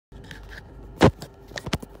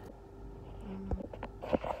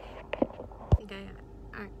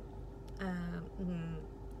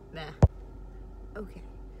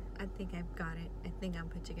got it. I think I'm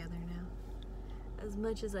put together now. As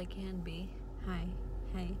much as I can be. Hi.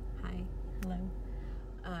 Hey. Hi. Hello.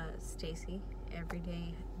 Stacy,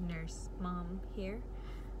 everyday nurse mom here.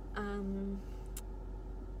 I'm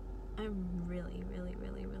really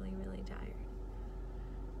tired.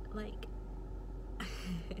 Like,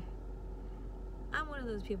 I'm one of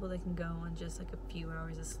those people that can go on just like a few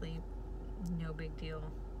hours of sleep. No big deal.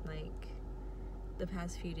 Like, the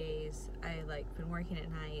past few days, I like been working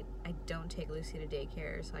at night. I don't take Lucy to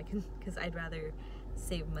daycare, so I can, because I'd rather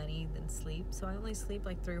save money than sleep. So I only sleep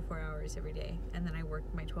like 3 or 4 hours every day, and then I work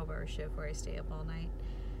my 12-hour shift where I stay up all night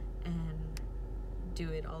and do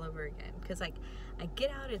it all over again. Because like I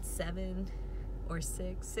get out at 7 or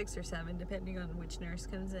 6 or 7, depending on which nurse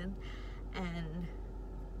comes in, and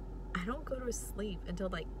I don't go to sleep until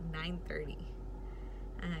like 9:30,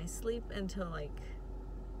 and I sleep until like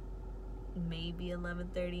maybe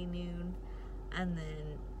 11:30, noon, and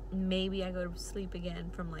then maybe I go to sleep again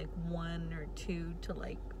from like 1 or 2 to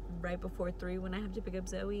like right before 3 when I have to pick up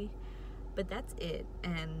Zoe. But that's it.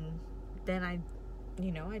 And then I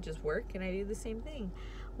just work and I do the same thing.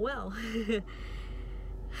 Well,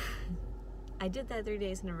 I did that 3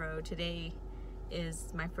 days in a row. Today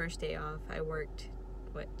is my first day off. I worked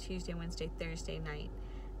Tuesday, Wednesday, Thursday night.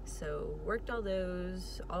 So worked all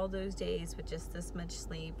those days with just this much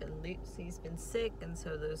sleep, and Lucy's been sick, and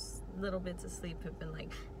so those little bits of sleep have been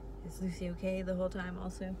like, is Lucy okay the whole time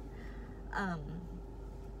also?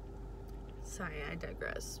 Sorry, I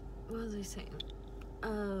digress. What was I saying?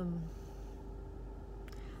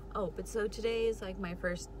 But so today is like my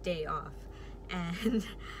first day off, and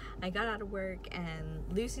I got out of work, and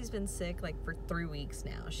Lucy's been sick like for 3 weeks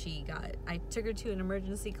now. I took her to an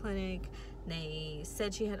emergency clinic. They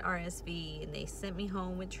said she had RSV, and they sent me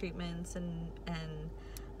home with treatments and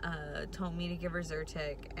told me to give her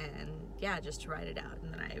Zyrtec, and yeah, just to ride it out.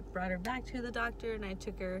 And then I brought her back to the doctor, and I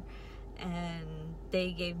took her, and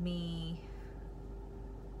they gave me,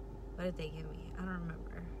 what did they give me? I don't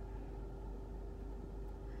remember.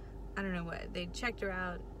 I don't know what. They checked her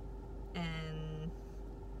out, and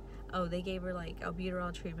they gave her like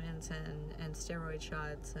albuterol treatments and steroid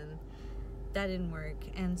shots, and that didn't work.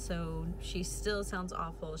 And so she still sounds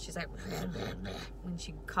awful. She's like when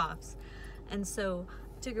she coughs. And so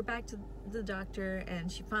I took her back to the doctor,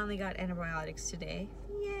 and she finally got antibiotics today.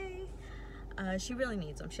 Yay! She really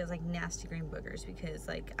needs them. She has like nasty green boogers, because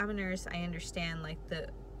like I'm a nurse. I understand like the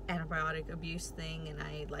antibiotic abuse thing, and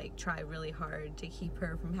I like try really hard to keep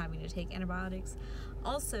her from having to take antibiotics.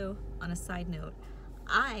 Also, on a side note,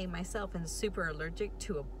 I myself am super allergic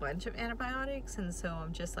to a bunch of antibiotics, and so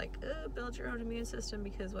I'm just like, build your own immune system,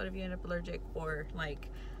 because what if you end up allergic, or like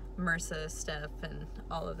MRSA stuff and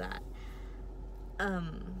all of that.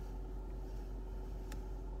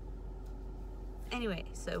 Anyway,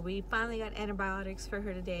 so we finally got antibiotics for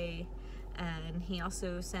her today, and he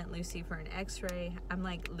also sent Lucy for an x-ray. I'm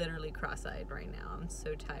like literally cross-eyed right now. I'm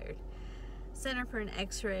so tired. Sent her for an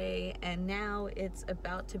x-ray, and now it's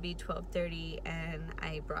about to be 12:30, and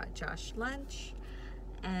I brought Josh lunch,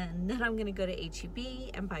 and then I'm gonna go to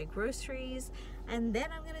HEB and buy groceries, and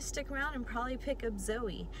then I'm gonna stick around and probably pick up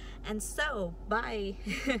Zoe. And so by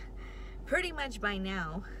pretty much by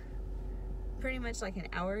now, pretty much like an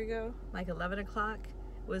hour ago, like 11 o'clock,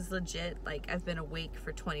 was legit like I've been awake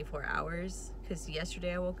for 24 hours, because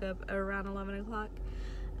yesterday I woke up around 11 o'clock.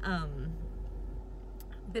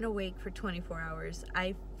 Been awake for 24 hours.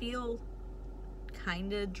 I feel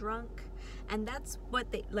kind of drunk, and that's what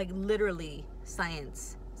they like, literally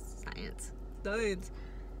science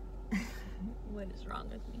what is wrong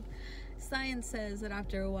with me? Science says that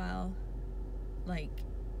after a while, like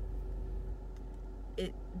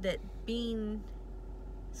that being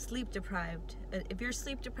sleep deprived, if you're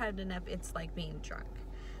sleep deprived enough, it's like being drunk.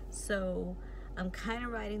 So I'm kind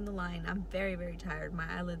of riding the line. I'm very tired. My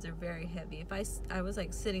eyelids are very heavy. If I was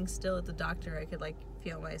like sitting still at the doctor, I could like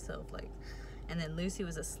feel myself like, and then Lucy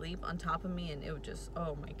was asleep on top of me, and it would just,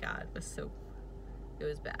 oh my God, it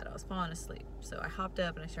was bad. I was falling asleep. So I hopped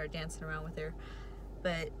up and I started dancing around with her.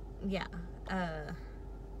 But yeah,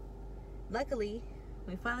 luckily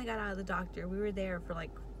we finally got out of the doctor. We were there for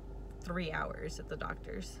like 3 hours at the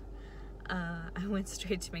doctor's. I went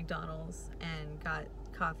straight to McDonald's and got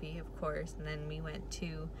coffee, of course, and then we went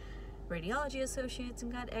to Radiology Associates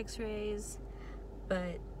and got x-rays.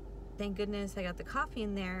 But thank goodness I got the coffee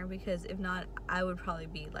in there, because if not, I would probably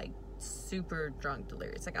be like super drunk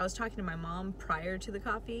delirious. Like I was talking to my mom prior to the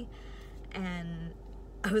coffee, and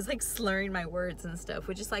I was like slurring my words and stuff,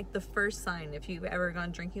 which is like the first sign. If you've ever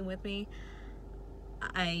gone drinking with me,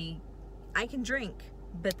 I can drink,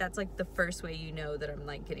 but that's like the first way you know that I'm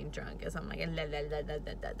like getting drunk, is I'm like la la la la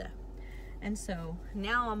la la la. And so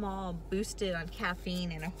now I'm all boosted on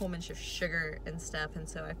caffeine and a whole bunch of sugar and stuff, and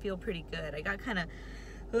so I feel pretty good. I got kind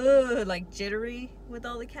of like jittery with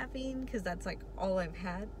all the caffeine because that's like all I've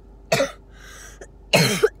had.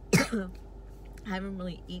 I haven't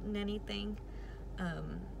really eaten anything.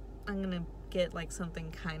 I'm gonna get like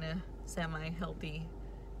something kind of semi-healthy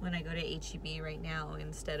when I go to HEB right now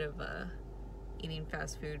instead of eating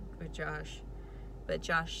fast food with Josh. But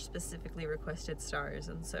Josh specifically requested stars,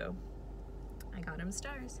 and so I got him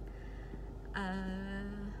stars.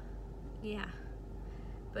 Yeah.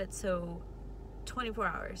 But so 24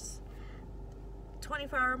 hours.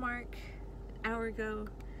 24-hour mark, an hour ago,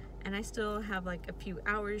 and I still have like a few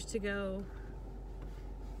hours to go.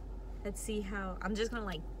 Let's see how I'm just gonna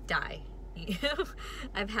like die. You know?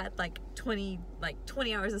 I've had like 20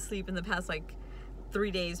 hours of sleep in the past like 3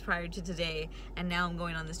 days prior to today, and now I'm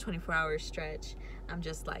going on this 24-hour stretch. I'm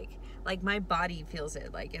just like my body feels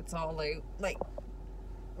it, like it's all like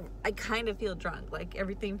I kind of feel drunk, like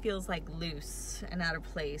everything feels like loose and out of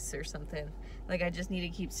place or something, like I just need to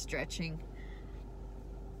keep stretching.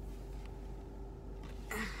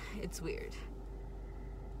 It's weird.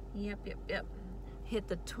 Yep. Hit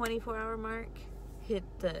the 24-hour mark, hit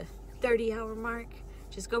the 30-hour mark,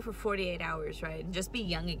 just go for 48 hours, right? And just be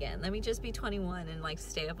young again. Let me just be 21 and like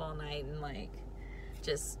stay up all night and like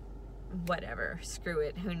just whatever, screw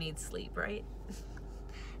it, who needs sleep, right?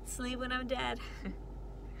 Sleep when I'm dead.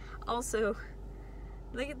 Also,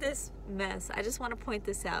 look at this mess. I just want to point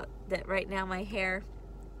this out, that right now my hair,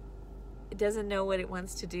 it doesn't know what it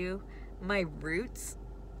wants to do. My roots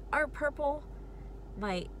are purple.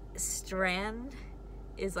 My strand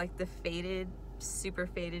is like the faded, super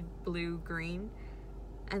faded blue-green,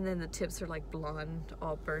 and then the tips are like blonde,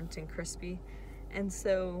 all burnt and crispy. And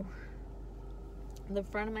so the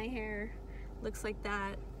front of my hair looks like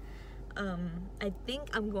that. I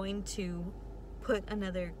think I'm going to put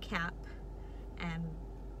another cap and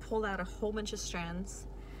pull out a whole bunch of strands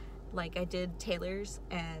like I did Taylor's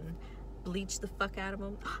and bleach the fuck out of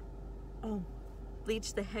them. Oh,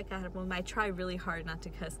 bleach the heck out of them. I try really hard not to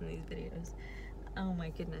cuss in these videos. Oh my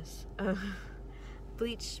goodness.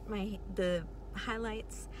 Bleach the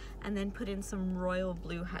highlights and then put in some royal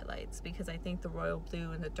blue highlights because I think the royal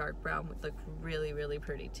blue and the dark brown would look really, really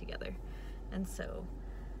pretty together. And so,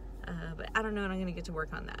 but I don't know when I'm gonna get to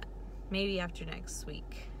work on that. Maybe after next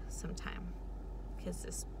week sometime, because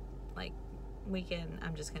this like weekend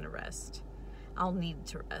I'm just gonna rest. I'll need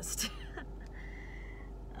to rest.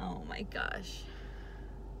 Oh my gosh.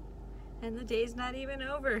 And the day's not even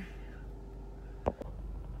over.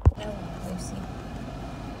 Oh, Lucy.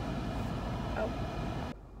 Oh.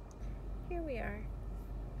 Here we are.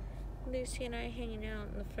 Lucy and I hanging out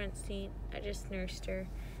in the front seat. I just nursed her.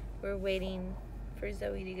 We're waiting for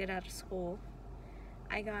Zoe to get out of school.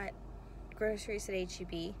 I got groceries at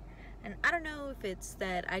HEB, and I don't know if it's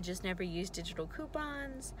that I just never use digital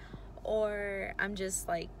coupons, or I'm just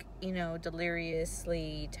like, you know,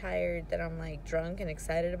 deliriously tired that I'm like drunk and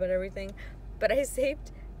excited about everything. But I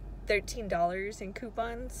saved $13 in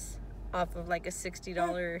coupons off of like a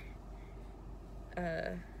 $60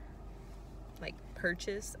 like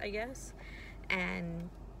purchase, I guess. And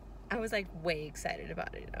I was like way excited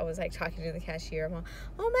about it. I was like talking to the cashier. I'm like,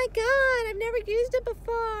 oh my God, I've never used it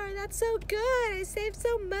before. That's so good. I saved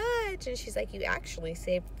so much. And she's like, you actually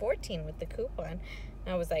saved 14 with the coupon.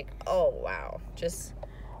 And I was like, oh wow, just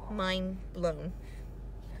mind blown.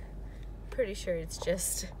 Pretty sure it's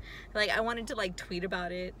just like, I wanted to like tweet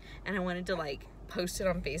about it and I wanted to like post it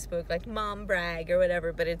on Facebook, like mom brag or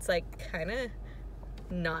whatever, but it's like kind of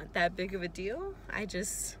not that big of a deal. I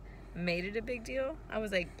just made it a big deal. I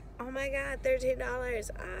was like, oh my God, $13.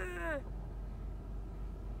 Ah.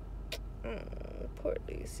 Poor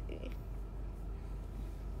Lucy.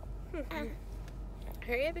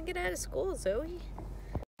 Hurry up and get out of school, Zoe.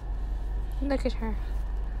 Look at her.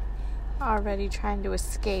 Already trying to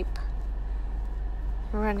escape.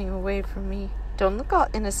 Running away from me. Don't look all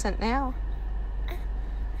innocent now.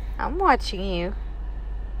 I'm watching you.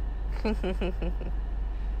 Good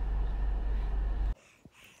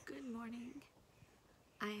morning.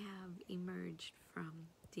 I have emerged from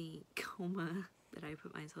the coma that I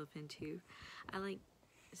put myself into. I like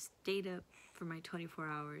stayed up for my 24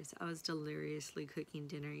 hours. I was deliriously cooking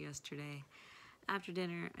dinner yesterday. After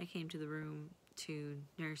dinner, I came to the room to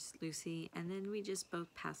nurse Lucy, and then we just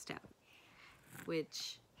both passed out,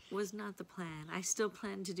 which was not the plan. I still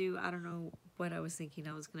planned to do, I don't know what I was thinking.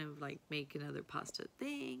 I was gonna like make another pasta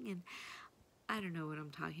thing, and I don't know what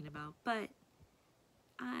I'm talking about, but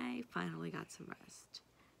I finally got some rest.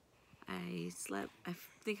 I slept, I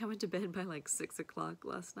think I went to bed by like 6 o'clock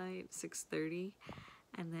last night, 6:30,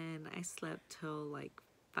 And then I slept till like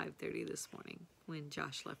 5:30 this morning when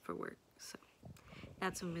Josh left for work. So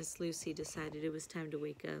that's when Miss Lucy decided it was time to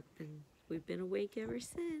wake up, and we've been awake ever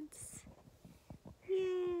since.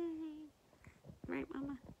 Yay! Right,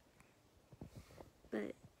 Mama?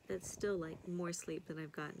 But that's still like more sleep than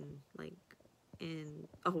I've gotten like in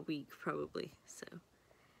a week probably. So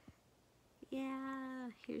yeah,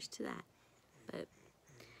 here's to that. But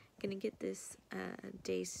gonna get this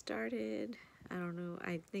day started. I don't know,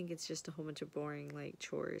 I think it's just a whole bunch of boring like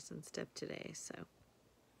chores and stuff today. So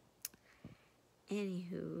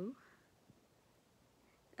anywho,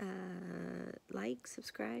 like,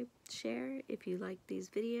 subscribe, share if you like these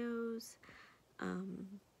videos,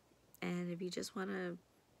 and if you just want to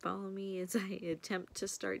follow me as I attempt to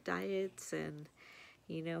start diets and,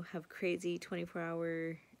 you know, have crazy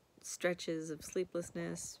 24-hour stretches of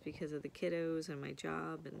sleeplessness because of the kiddos and my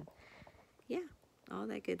job and yeah, all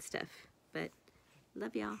that good stuff. But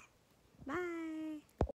love y'all. Bye.